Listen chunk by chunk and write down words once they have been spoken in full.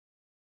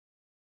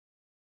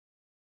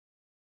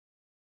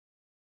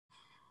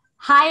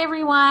Hi,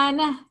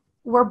 everyone.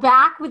 We're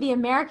back with the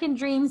American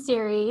Dream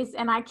series,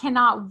 and I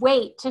cannot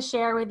wait to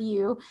share with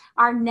you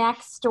our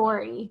next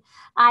story.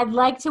 I'd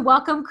like to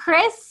welcome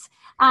Chris.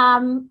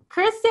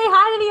 Chris, say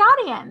hi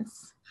to the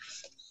audience.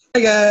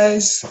 Hi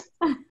guys.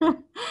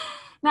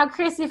 Now,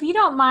 Chris, if you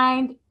don't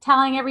mind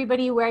telling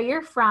everybody where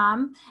you're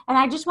from, and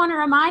I just want to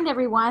remind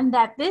everyone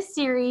that this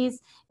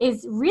series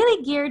is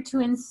really geared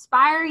to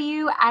inspire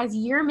you as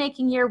you're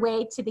making your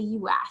way to the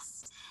U.S.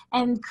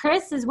 And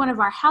Chris is one of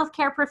our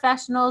healthcare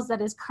professionals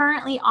that is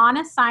currently on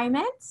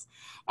assignment.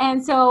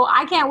 And so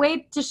I can't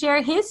wait to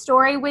share his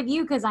story with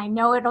you because I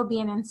know it'll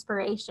be an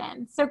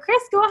inspiration. So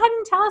Chris, go ahead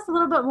and tell us a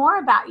little bit more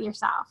about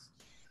yourself.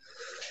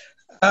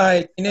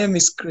 Hi, my name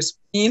is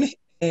Chrispine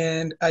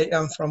and I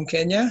am from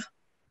Kenya.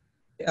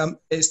 I'm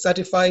a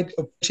certified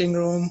operating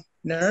room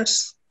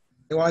nurse.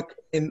 I work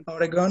in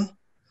Oregon.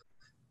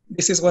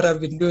 This is what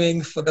I've been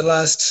doing for the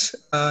last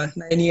 9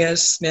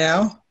 years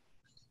now,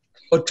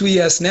 or 2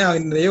 years now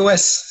in the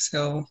US.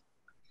 So in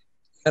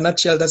a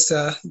nutshell, that's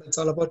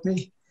all about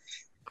me.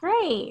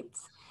 Great.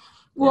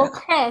 Well, Yeah.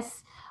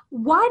 Chris,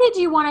 why did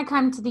you want to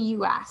come to the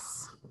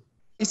U.S.?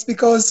 It's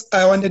because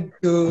I wanted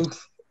to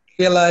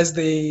realize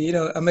the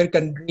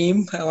American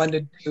dream. I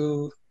wanted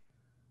to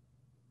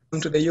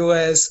come to the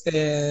US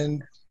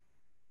and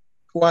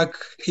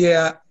work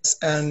here as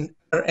an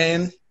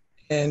RN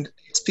and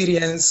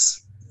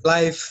experience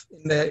life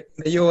in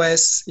the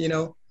US,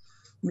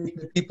 meet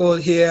the people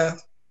here,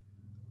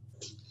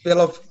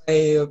 develop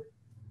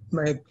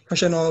my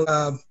professional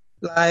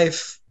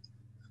life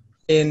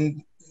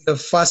in the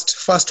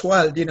first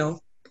world,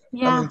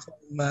 Yeah.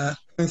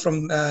 coming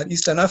from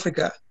Eastern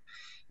Africa.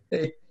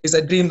 It is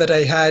a dream that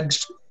I had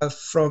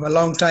from a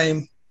long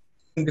time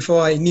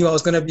before I knew I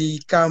was going to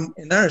become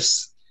a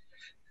nurse.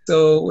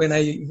 So when I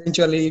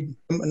eventually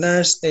became a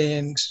nurse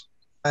and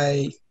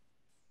I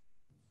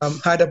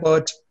heard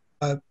about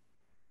uh,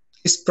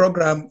 this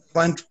program,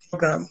 Avant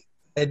program,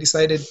 I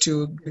decided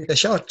to give it a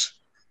shot.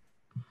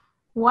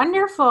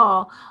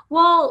 Wonderful.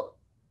 Well,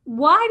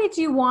 why did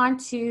you want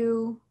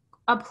to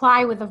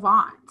apply with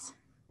Avant?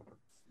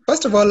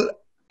 First of all,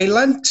 I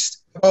learned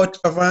about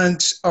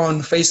Avant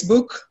on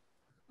Facebook,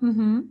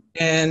 Mm-hmm.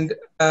 and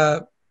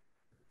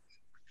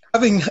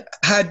having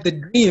had the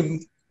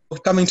dream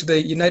of coming to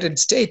the United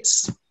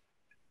States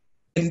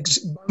and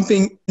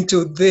bumping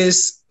into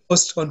this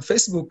post on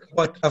Facebook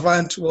about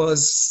Avant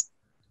was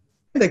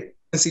kind of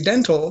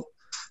coincidental.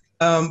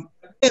 And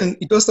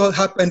it also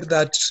happened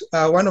that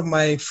one of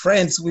my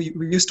friends we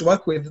used to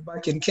work with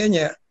back in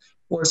Kenya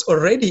was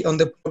already on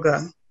the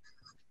program.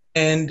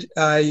 And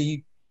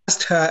I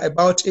asked her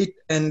about it,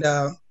 and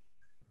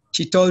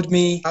she told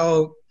me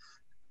how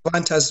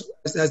Avant has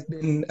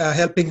been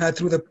helping her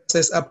through the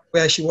process up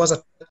where she was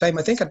at the time.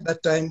 I think at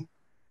that time,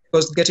 she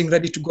was getting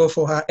ready to go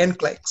for her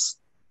NCLEX.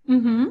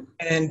 Mm-hmm.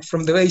 And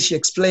from the way she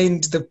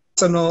explained the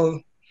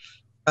personal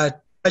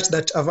touch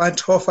that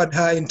Avant offered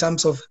her in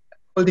terms of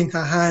holding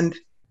her hand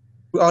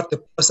throughout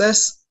the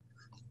process,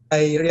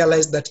 I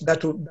realized that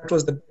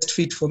was the best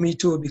fit for me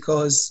too,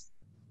 because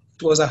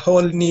it was a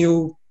whole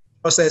new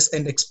process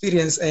and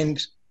experience, and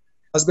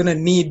I was going to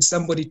need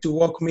somebody to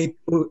walk me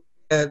through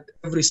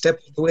every step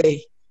of the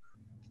way.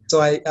 So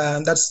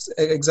that's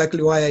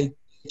exactly why I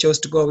chose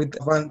to go with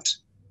Avant.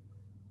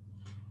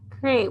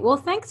 Great. Well,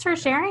 thanks for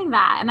sharing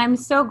that. And I'm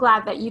so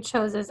glad that you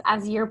chose us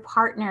as your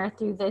partner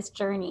through this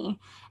journey.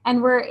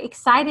 And we're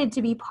excited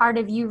to be part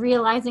of you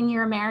realizing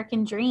your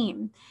American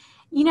dream.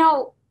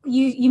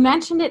 You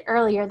mentioned it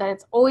earlier that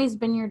it's always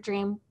been your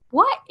dream.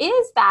 What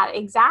is that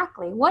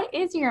exactly? What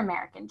is your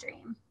American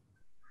dream?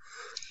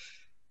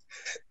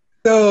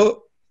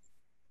 So,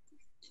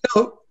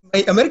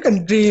 my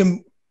American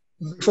dream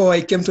before I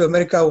came to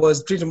America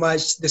was pretty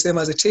much the same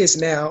as it is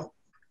now.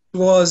 It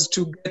was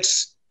to get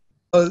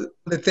all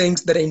the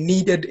things that I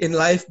needed in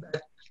life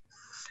that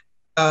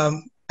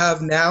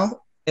have now,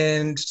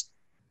 and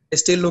I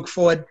still look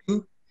forward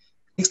to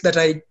things that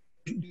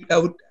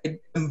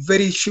I'm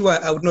very sure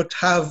I would not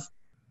have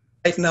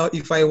right now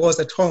if I was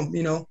at home.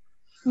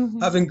 Mm-hmm.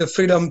 Having the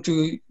freedom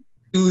to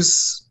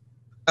choose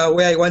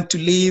where I want to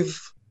live,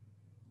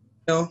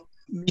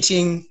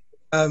 meeting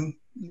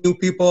new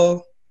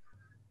people,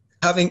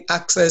 having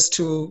access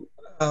to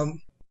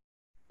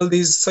all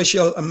these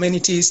social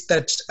amenities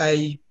that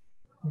I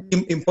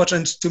deem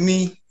important to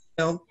me,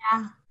 Yeah.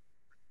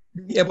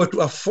 be able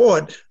to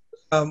afford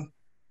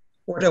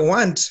what I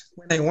want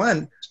when I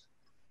want,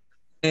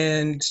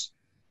 and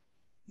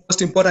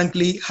most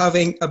importantly,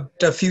 having a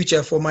better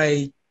future for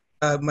my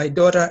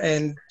daughter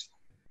and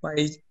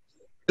my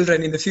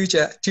children in the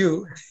future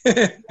too.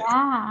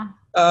 Yeah.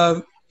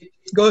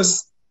 It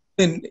goes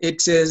in.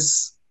 It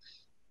is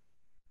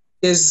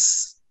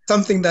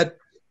something that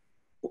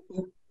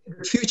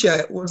the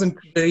future wasn't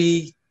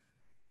very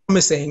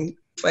promising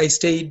if I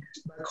stayed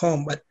back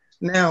home, but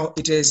now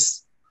it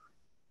is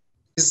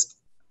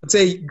I'd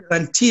say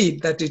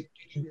guaranteed that it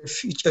will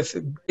be a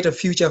better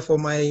future for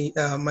my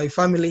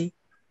family,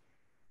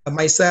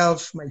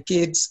 myself, my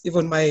kids,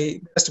 even my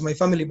rest of my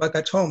family back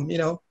at home.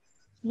 Yeah.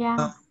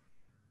 Uh,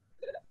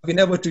 been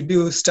able to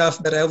do stuff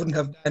that I wouldn't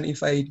have done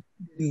if I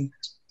didn't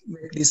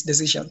make this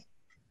decision.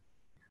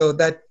 So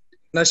that, in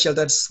a nutshell,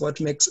 that's what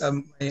makes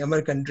my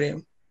American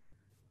dream.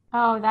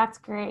 Oh, that's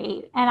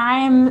great. And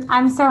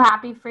I'm so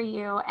happy for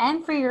you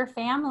and for your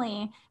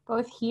family,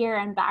 both here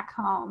and back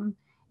home.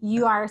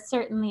 You are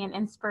certainly an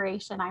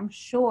inspiration, I'm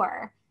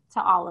sure,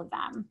 to all of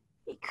them.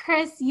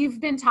 Chris, you've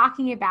been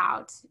talking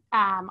about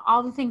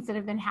all the things that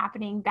have been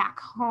happening back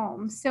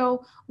home.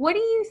 So what do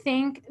you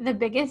think the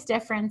biggest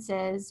difference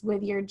is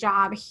with your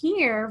job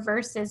here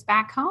versus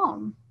back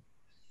home?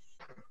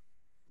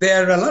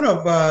 There are a lot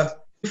of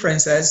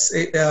differences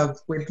especially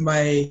with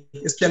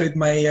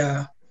my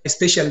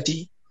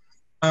specialty.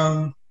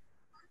 The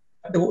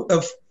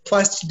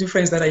first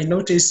difference that I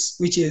notice,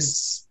 which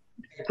is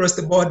across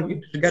the board,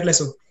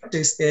 regardless of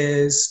practice,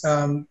 is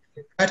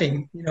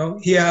chatting.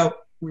 Here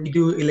we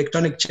do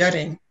electronic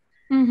chatting.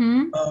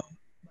 Mm-hmm. Back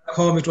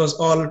home, it was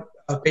all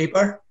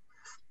paper.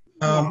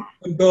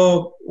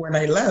 Although when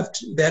I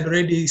left, they had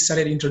already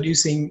started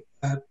introducing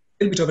a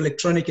little bit of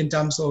electronic in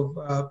terms of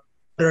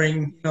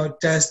ordering,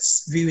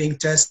 tests, viewing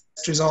test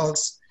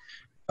results,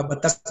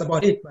 but that's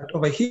about it. But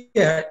over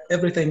here,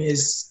 everything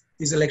is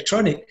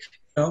electronic.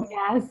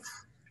 Yes.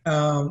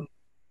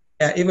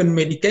 Even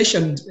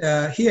medication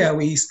here,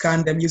 we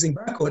scan them using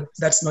barcode.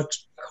 That's not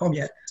home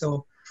yet.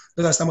 So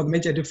those are some of the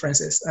major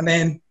differences. And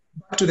then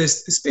back to the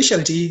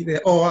specialty,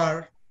 the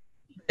OR,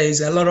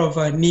 there's a lot of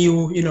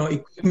new,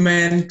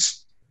 equipment.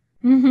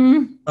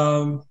 Mm-hmm.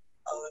 I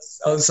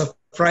was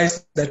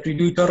surprised that we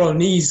do total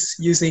knees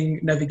using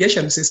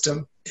navigation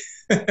system.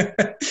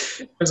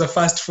 It was a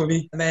first for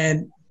me. And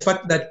then the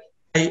fact that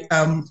I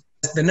am,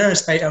 as the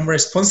nurse, I am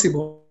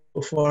responsible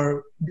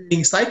for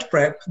doing site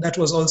prep, that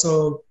was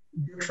also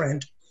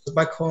different.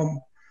 Back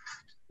home,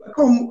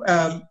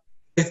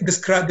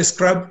 the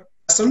scrub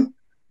person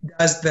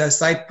does the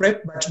site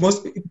prep, but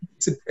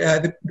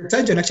the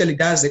surgeon actually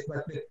does it,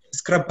 but the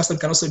scrub person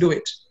can also do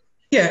it.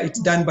 Here,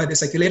 it's done by the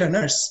circulator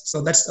nurse.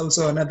 So that's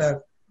also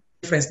another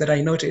difference that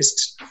I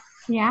noticed.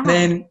 Yeah.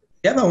 Then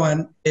the other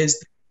one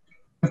is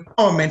the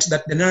empowerment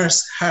that the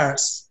nurse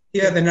has.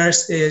 Here, the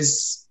nurse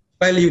is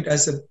valued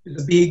as a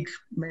big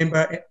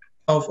member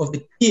of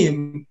the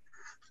team.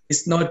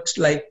 It's not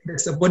like the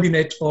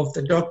subordinate of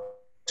the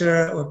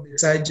doctor or the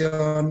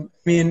surgeon.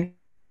 I mean,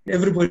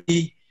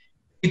 everybody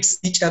treats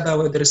each other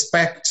with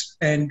respect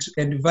and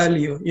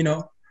value.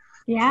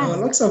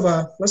 Yeah. So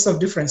lots of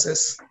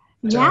differences.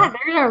 Yeah,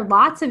 there are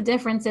lots of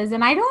differences,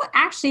 and I don't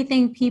actually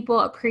think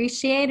people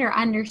appreciate or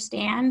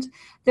understand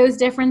those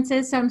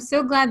differences. So I'm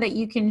so glad that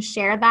you can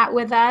share that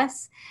with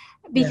us,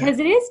 because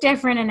it is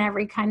different in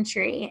every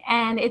country,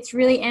 and it's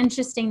really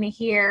interesting to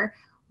hear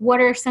what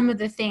are some of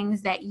the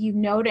things that you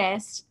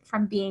noticed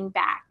from being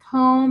back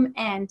home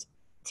and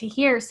to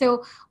here.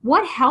 So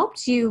what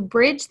helped you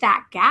bridge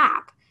that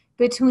gap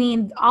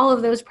between all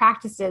of those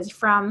practices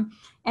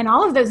and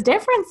all of those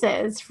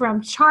differences,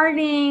 from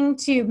charting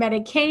to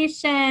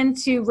medication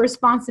to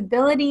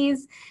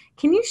responsibilities?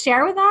 Can you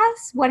share with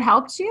us what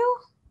helped you?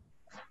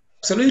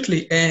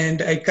 Absolutely.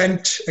 And I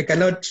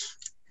cannot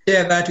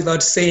share that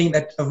without saying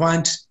that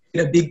Avant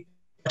did a big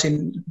part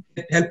in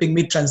helping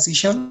me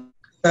transition.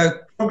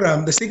 The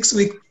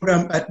 6-week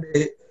program at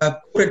the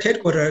corporate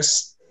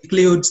headquarters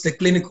includes the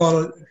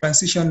clinical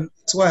transition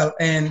as well.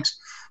 And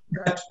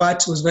that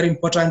part was very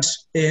important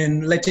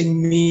in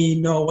letting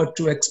me know what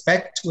to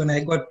expect when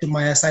I got to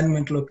my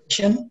assignment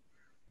location.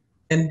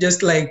 And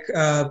just like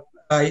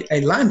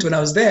I learned when I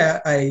was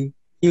there, I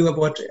knew I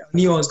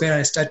was going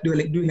to start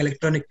doing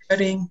electronic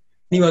chatting.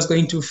 I knew I was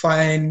going to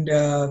find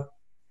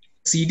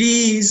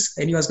CDs.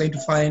 I knew I was going to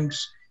find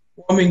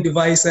warming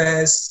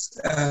devices,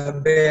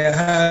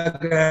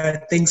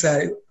 things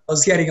I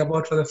was hearing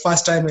about for the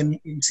first time in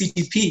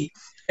CTP.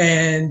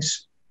 And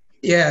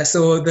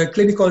so the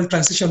clinical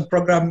transition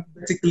program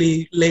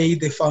basically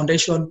laid the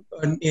foundation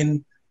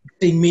in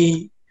letting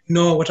me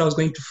know what I was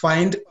going to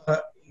find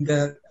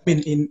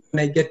when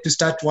I get to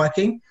start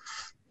working.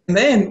 And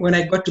then when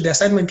I got to the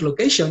assignment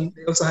location,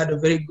 they also had a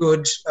very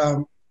good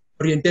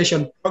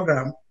orientation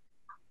program,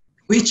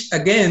 which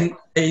again,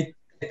 I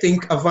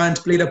think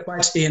Avant played a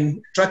part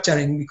in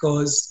structuring,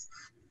 because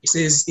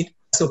it's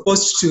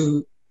opposed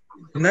to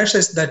the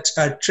nurses that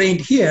are trained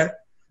here,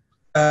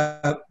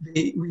 I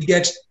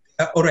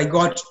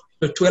got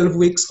 12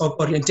 weeks of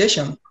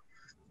orientation.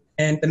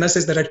 And the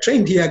nurses that are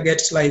trained here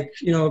get I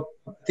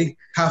think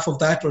half of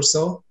that or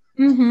so.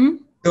 Mm-hmm.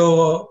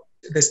 So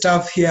the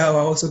staff here are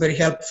also very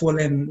helpful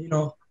in,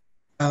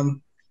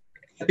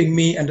 helping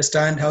me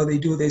understand how they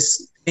do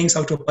these things,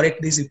 how to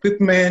operate this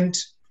equipment.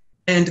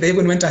 And they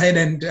even went ahead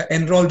and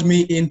enrolled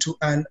me into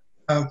a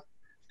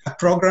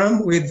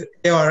program with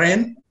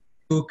ARN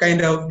to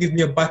kind of give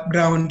me a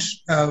background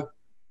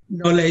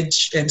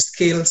knowledge and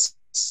skills.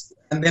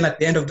 And then at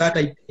the end of that,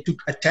 I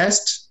took a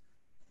test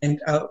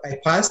and I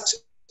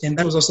passed. And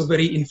that was also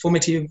very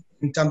informative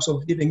in terms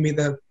of giving me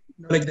the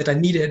knowledge that I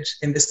needed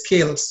and the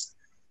skills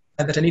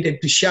that I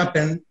needed to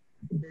sharpen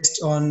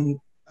based on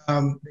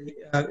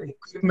the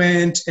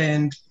equipment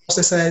and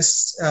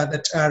processes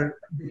that are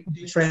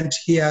different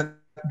here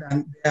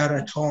than they are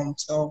at home.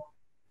 So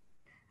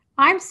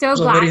I'm so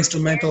those are glad very to hear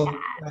instrumental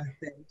that.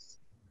 things.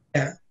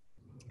 Yeah.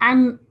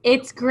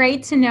 It's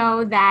great to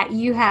know that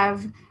you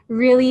have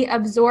really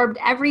absorbed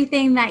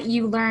everything that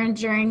you learned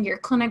during your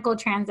clinical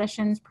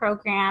transitions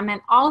program,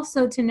 and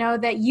also to know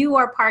that you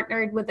are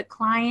partnered with a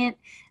client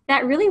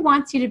that really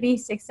wants you to be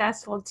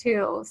successful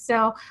too.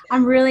 So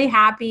I'm really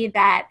happy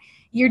that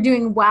you're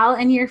doing well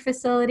in your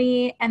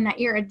facility and that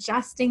you're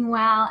adjusting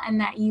well and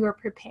that you are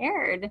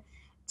prepared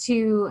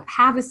to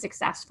have a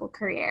successful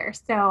career.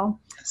 So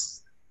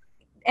Yes.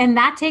 and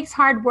that takes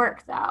hard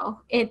work, though.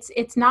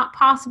 It's not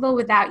possible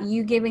without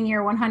you giving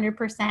your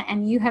 100%,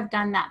 and you have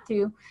done that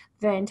through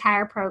the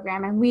entire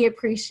program, and we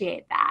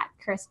appreciate that,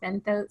 Crispin.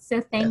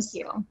 So thank Yes.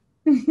 you.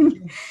 Thank you.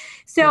 Thank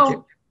So,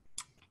 you.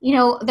 you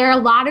know, there are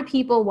a lot of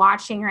people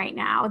watching right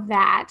now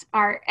that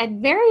are at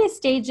various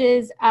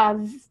stages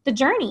of the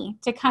journey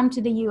to come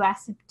to the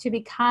U.S. to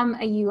become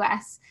a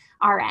U.S.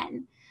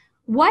 RN.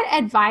 What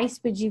advice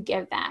would you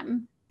give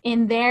them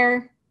in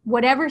their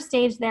whatever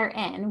stage they're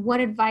in? What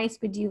advice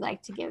would you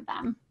like to give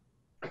them?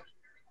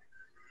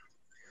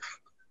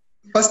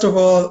 First of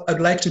all,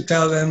 I'd like to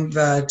tell them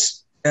that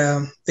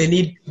they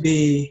need to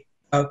be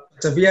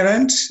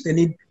perseverant. They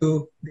need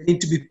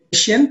to be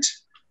patient.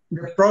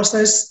 The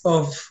process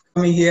of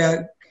coming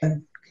here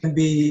can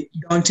be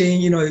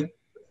daunting.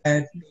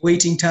 And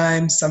waiting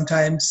time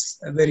sometimes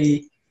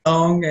very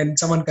long, and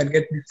someone can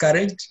get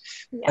discouraged.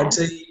 I'd Yes.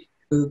 say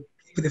to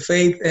keep the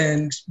faith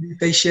and be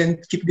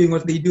patient. Keep doing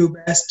what they do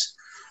best,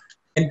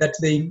 and that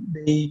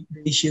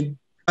they should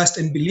trust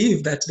and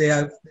believe that they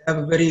have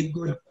a very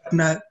good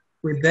partner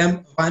with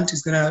them. Avant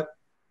is going to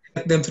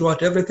help them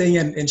throughout everything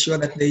and ensure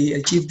that they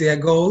achieve their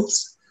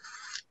goals.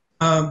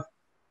 Um,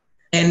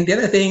 and the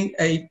other thing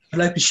I'd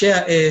like to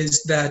share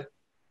is that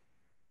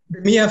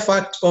the mere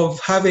fact of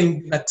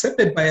having been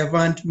accepted by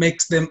Avant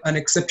makes them an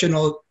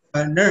exceptional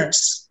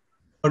nurse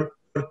or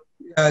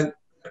uh,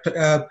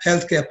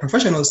 healthcare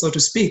professional, so to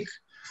speak.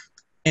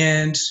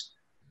 And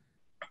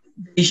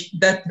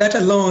that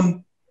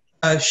alone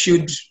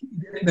should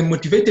get them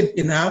motivated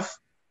enough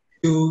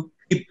to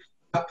keep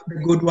up the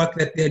good work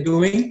that they're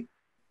doing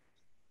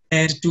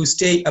and to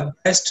stay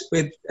abreast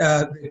with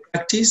the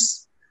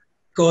practice,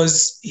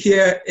 because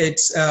here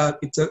it's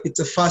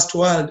a fast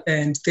world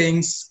and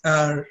things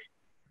are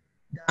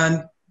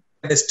done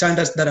by the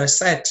standards that are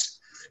set,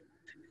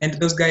 and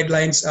those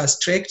guidelines are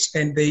strict,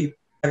 and they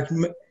are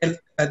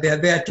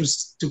there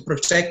to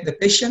protect the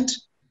patient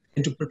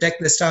and to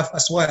protect the staff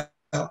as well.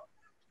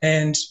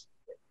 And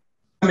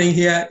coming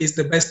here is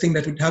the best thing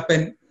that would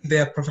happen in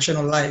their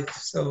professional life.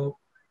 So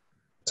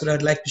that's what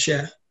I'd like to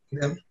share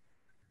with them.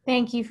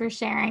 Thank you for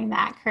sharing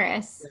that,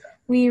 Chris.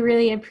 We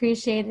really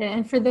appreciate it.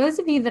 And for those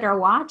of you that are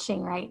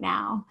watching right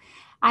now,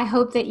 I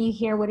hope that you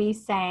hear what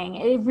he's saying.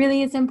 It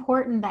really is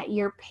important that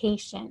you're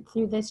patient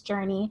through this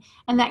journey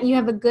and that you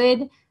have a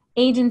good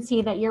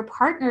agency that you're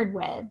partnered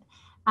with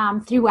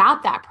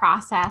throughout that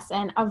process.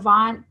 And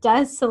Avant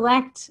does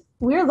select,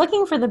 we're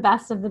looking for the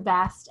best of the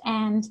best.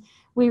 And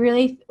we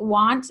really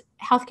want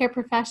healthcare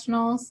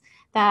professionals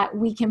that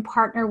we can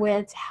partner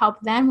with to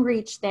help them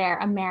reach their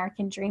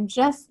American dream,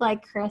 just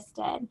like Chris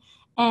did.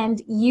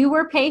 And you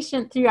were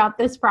patient throughout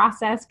this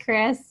process,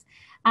 Chris.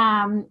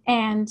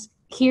 And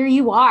here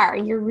you are,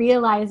 you're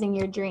realizing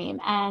your dream.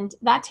 And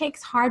that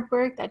takes hard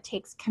work, that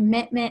takes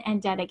commitment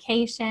and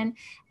dedication.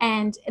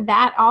 And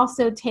that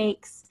also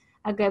takes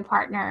a good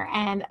partner.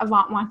 And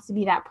Avant wants to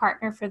be that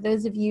partner for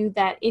those of you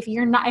that if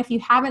you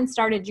haven't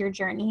started your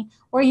journey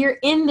or you're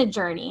in the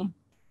journey,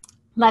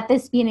 let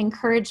this be an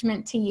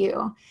encouragement to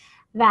you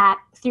that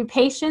through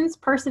patience,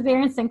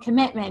 perseverance, and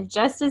commitment,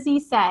 just as he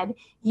said,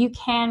 you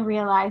can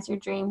realize your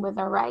dream with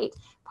the right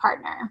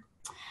partner.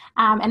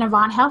 And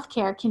Avant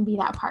Healthcare can be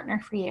that partner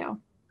for you.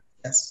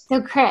 Yes.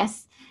 So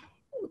Chris,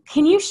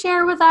 can you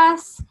share with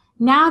us,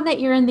 now that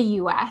you're in the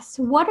U.S.,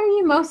 what are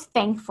you most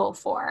thankful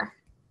for?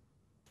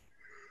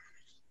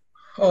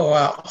 Oh,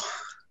 wow.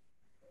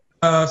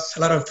 A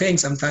lot of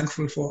things I'm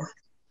thankful for.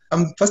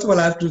 First of all,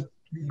 I have to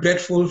be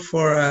grateful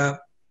for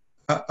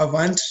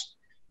Avant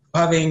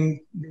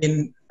having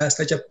been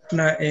such a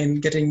partner in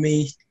getting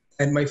me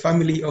and my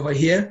family over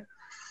here.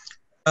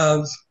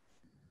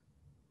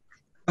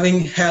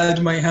 Having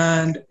held my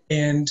hand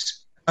and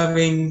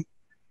having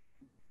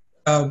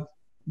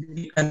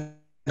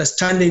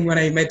understanding when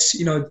I met,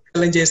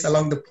 challenges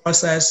along the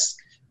process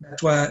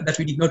that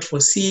we did not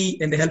foresee,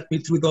 and they helped me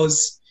through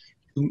those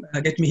to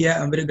get me here.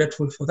 I'm very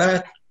grateful for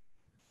that.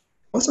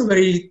 Also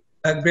very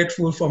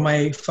grateful for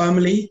my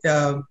family,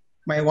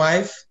 my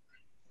wife,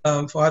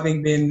 for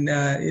having been,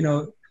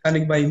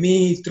 standing by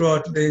me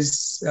throughout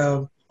this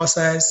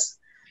process.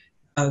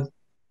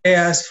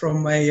 Prayers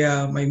from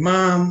my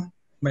mom,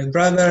 my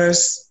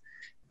brothers.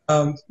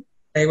 I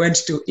went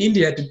to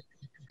India to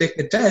take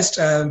the test.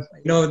 I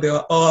know they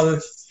were all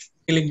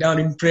kneeling down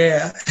in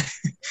prayer.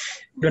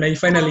 When I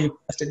finally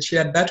passed and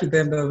shared that with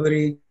them, they were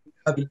very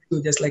happy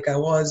too, just like I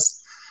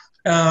was.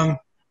 And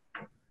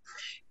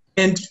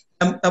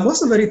I'm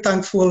also very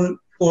thankful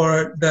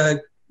for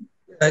the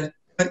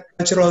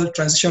cultural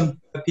transition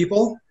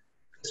people.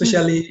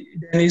 especially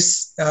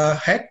Dennis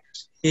Heck.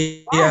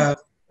 He Yes.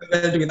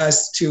 traveled with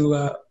us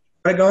to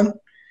Oregon,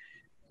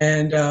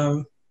 and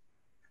it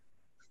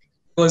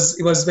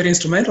was very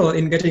instrumental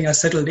in getting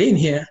us settled in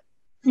here.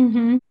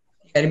 Mm-hmm.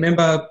 I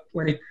remember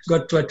when it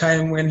got to a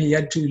time when he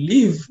had to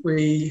leave,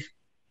 it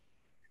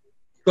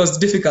was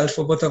difficult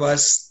for both of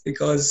us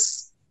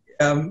because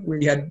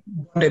we had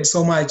bonded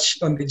so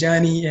much on the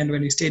journey, and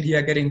when we stayed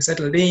here getting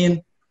settled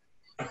in.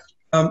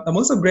 I'm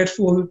also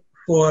grateful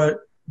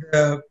for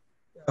the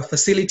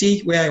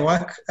facility where I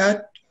work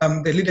at.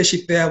 The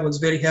leadership there was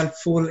very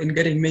helpful in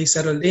getting me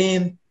settled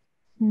in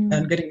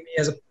and getting me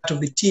as a part of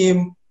the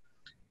team.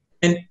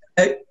 And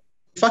in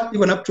fact,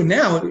 even up to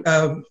now,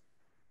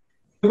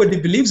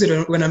 nobody believes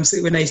it when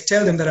I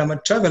tell them that I'm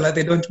a traveler.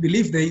 They don't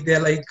believe. They're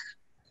like,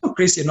 "Oh,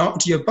 Chris,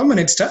 you're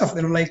permanent staff."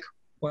 And I'm like,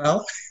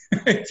 "Well,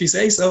 if you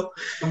say so."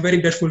 I'm very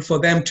grateful for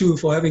them too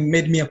for having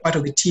made me a part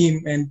of the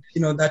team, and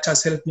that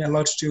has helped me a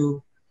lot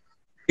to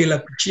feel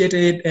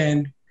appreciated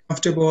and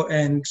comfortable,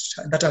 and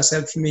that has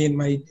helped me in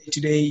my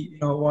day-to-day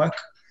work.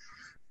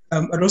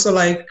 I'd also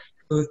like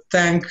to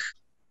thank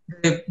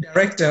the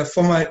director,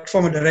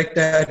 former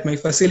director at my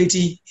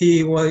facility.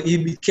 He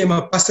became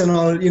a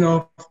personal,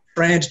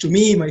 friend to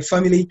me, my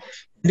family,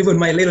 and even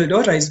my little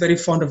daughter is very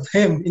fond of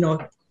him.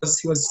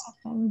 Because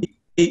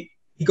he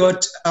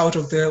got out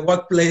of the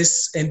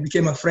workplace and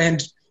became a friend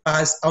to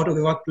us out of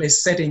the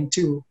workplace setting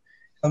too.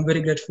 I'm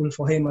very grateful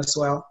for him as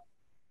well.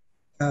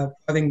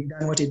 Having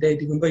done what he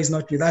did, even though he's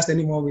not with us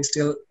anymore, we're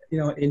still,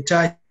 in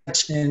touch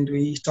and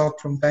we talk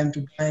from time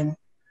to time.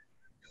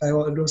 I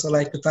would also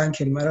like to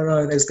thank him. I don't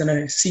know if he's going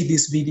to see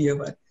this video,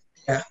 but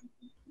yeah.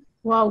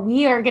 Well,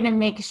 we are going to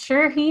make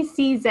sure he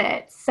sees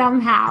it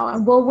somehow,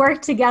 and we'll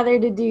work together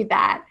to do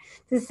that,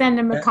 to send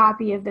him a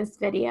copy of this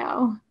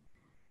video.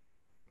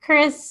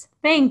 Chris,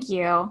 thank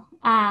you.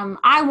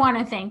 I want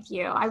to thank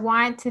you. I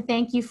want to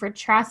thank you for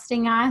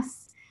trusting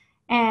us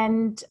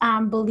and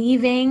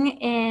believing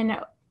in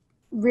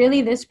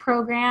really this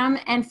program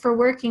and for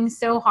working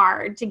so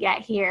hard to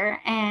get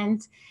here.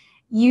 And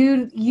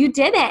you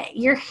did it.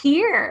 You're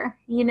here,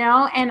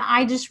 and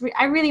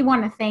I really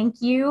want to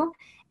thank you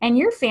and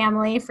your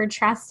family for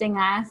trusting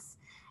us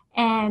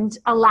and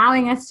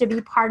allowing us to be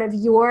part of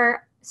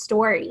your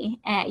story.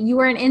 You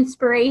are an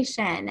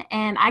inspiration,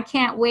 and I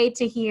can't wait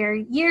to hear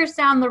years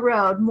down the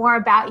road more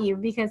about you,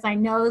 because I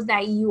know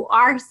that you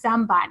are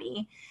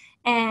somebody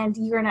and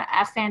you're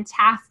a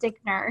fantastic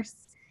nurse.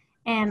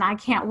 And I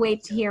can't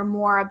wait to hear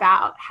more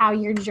about how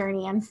your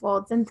journey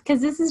unfolds, and because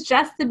this is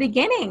just the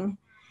beginning.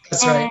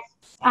 That's right.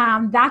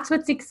 That's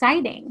what's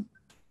exciting.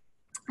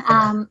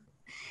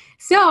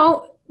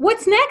 So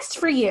what's next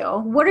for you?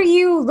 What are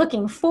you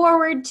looking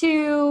forward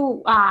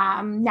to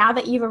now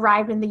that you've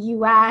arrived in the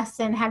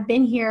U.S. and have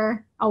been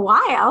here a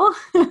while?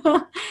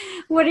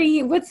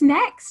 What's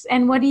next,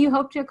 and what do you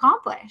hope to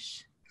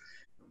accomplish?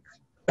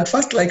 I'd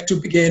first like to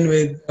begin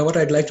with what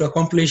I'd like to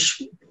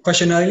accomplish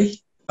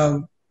professionally.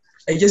 Last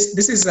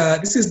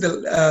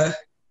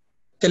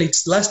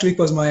week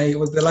was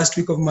the last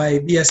week of my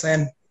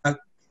BSN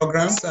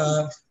program.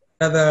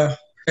 Another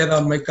feather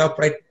on my cup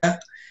right there.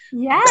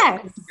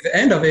 Yes. At the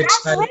end of it.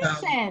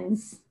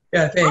 Congratulations.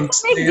 Yeah,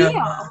 thanks. That's a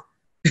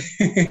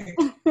big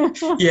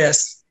deal.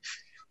 Yes.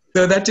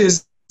 So that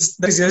is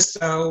just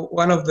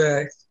one of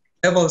the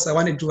levels I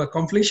wanted to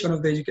accomplish, one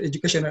of the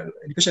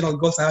educational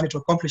goals I wanted to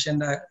accomplish,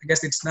 and I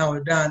guess it's now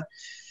done.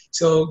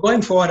 So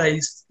going forward,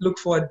 I look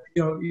forward,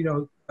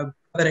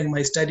 furthering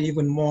my study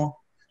even more.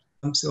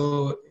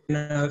 So in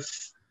a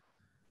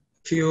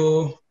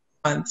few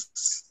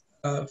months,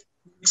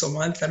 weeks or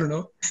months, I don't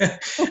know.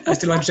 I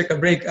still want to take a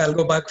break. I'll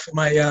go back for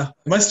my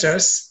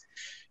master's,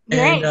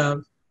 Great.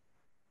 and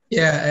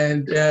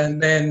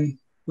and then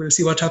we'll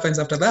see what happens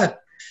after that.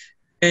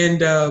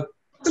 And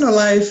personal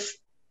life,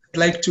 I'd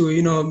like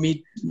to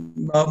meet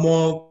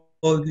more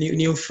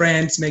new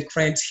friends, make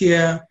friends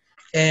here,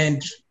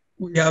 and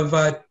we have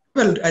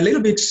traveled a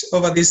little bit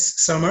over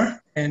this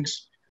summer, and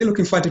still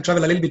looking forward to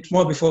travel a little bit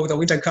more before the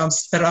winter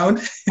comes around.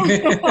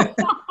 And,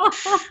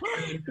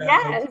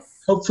 yes.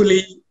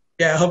 Hopefully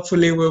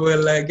we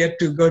will get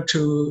to go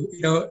to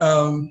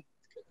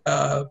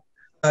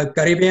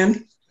Caribbean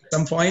at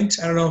some point.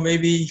 I don't know,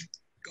 maybe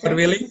God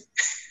willing.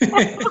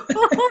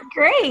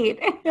 Great.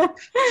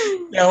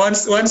 Yeah,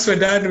 once we're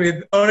done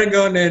with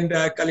Oregon and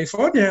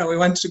California, we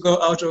want to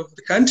go out of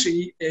the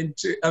country and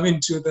to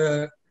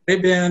the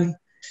Caribbean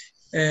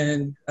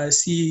and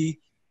see,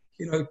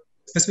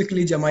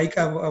 specifically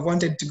Jamaica. I've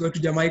wanted to go to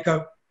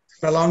Jamaica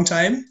for a long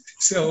time,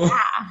 so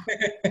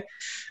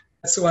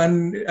that's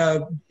one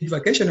big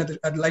vacation that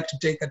I'd like to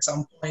take at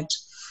some point.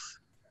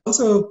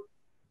 Also,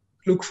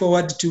 look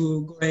forward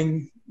to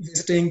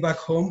visiting back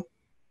home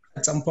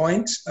at some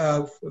point.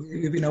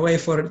 We've been away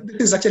this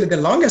is actually the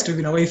longest we've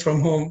been away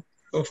from home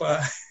so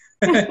far.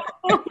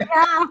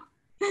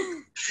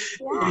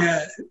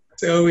 Yeah.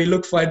 So we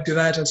look forward to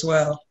that as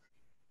well.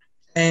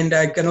 And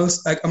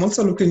I'm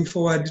also looking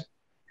forward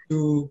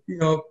to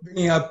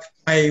bringing up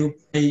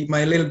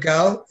my little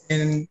girl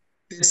in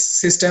this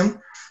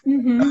system.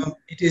 Mm-hmm.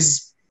 It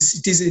is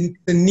it is in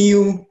the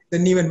new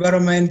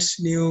environment,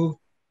 new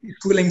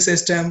schooling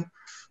system.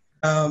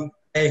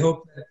 I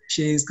hope that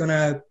she's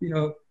gonna,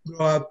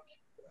 grow up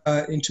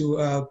into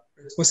a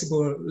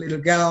responsible little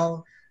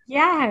girl.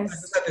 Yes.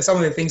 Those are some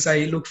of the things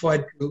I look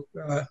forward to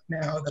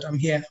now that I'm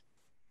here.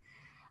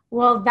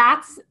 Well,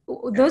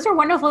 those are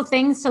wonderful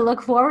things to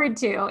look forward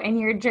to in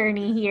your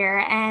journey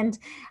here. And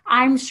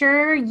I'm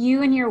sure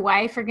you and your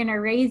wife are going to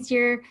raise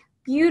your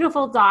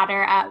beautiful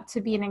daughter up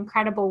to be an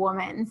incredible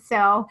woman.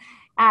 So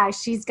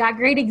she's got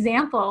great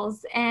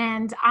examples.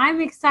 And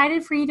I'm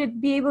excited for you to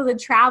be able to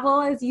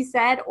travel. As you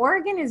said,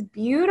 Oregon is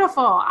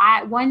beautiful.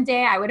 One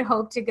day I would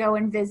hope to go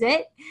and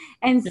visit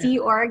and see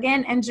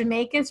Oregon, and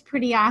Jamaica is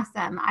pretty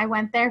awesome. I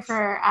went there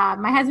for,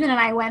 my husband and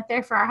I went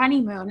there for our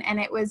honeymoon, and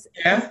it was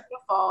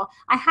beautiful.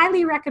 I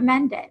highly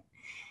recommend it.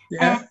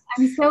 And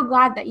I'm so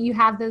glad that you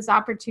have those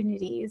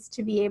opportunities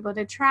to be able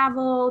to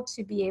travel,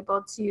 to be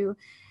able to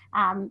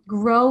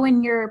grow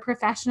in your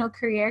professional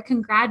career.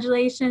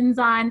 Congratulations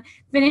on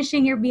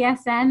finishing your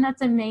BSN.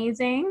 That's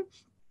amazing.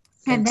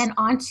 And then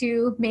on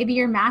to maybe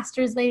your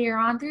master's later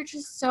on. There's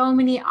just so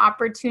many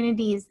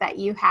opportunities that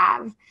you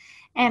have.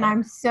 And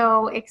I'm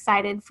so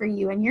excited for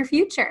you and your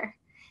future.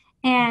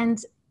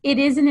 And it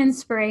is an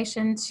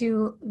inspiration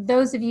to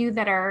those of you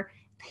that are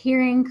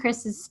hearing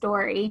Chris's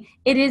story.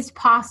 It is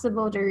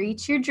possible to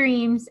reach your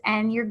dreams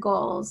and your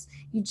goals.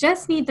 You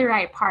just need the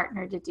right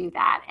partner to do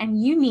that.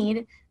 And you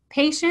need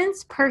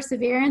patience,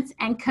 perseverance,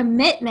 and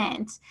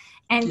commitment.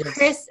 And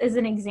Chris is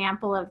an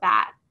example of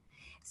that.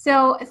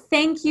 So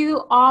thank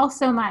you all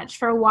so much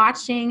for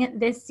watching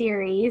this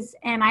series,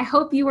 and I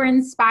hope you were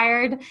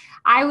inspired.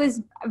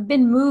 I've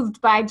been moved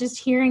by just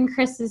hearing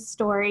Chris's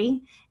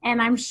story,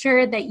 and I'm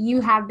sure that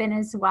you have been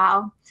as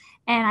well.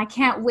 And I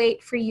can't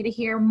wait for you to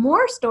hear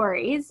more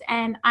stories,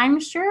 and I'm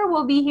sure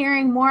we'll be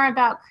hearing more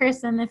about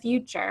Chris in the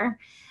future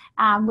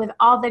with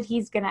all that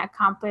he's going to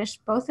accomplish,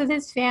 both with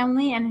his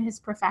family and his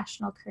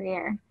professional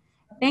career.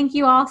 Thank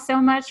you all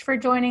so much for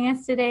joining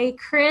us today.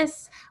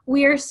 Chris,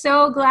 we are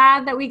so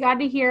glad that we got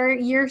to hear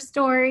your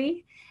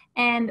story.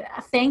 And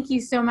thank you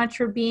so much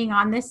for being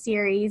on this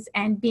series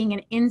and being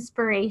an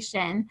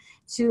inspiration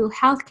to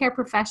healthcare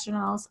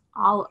professionals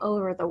all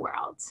over the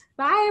world.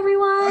 Bye,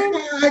 everyone.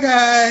 Bye,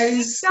 guys.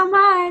 Thanks so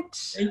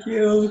much. Thank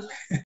you.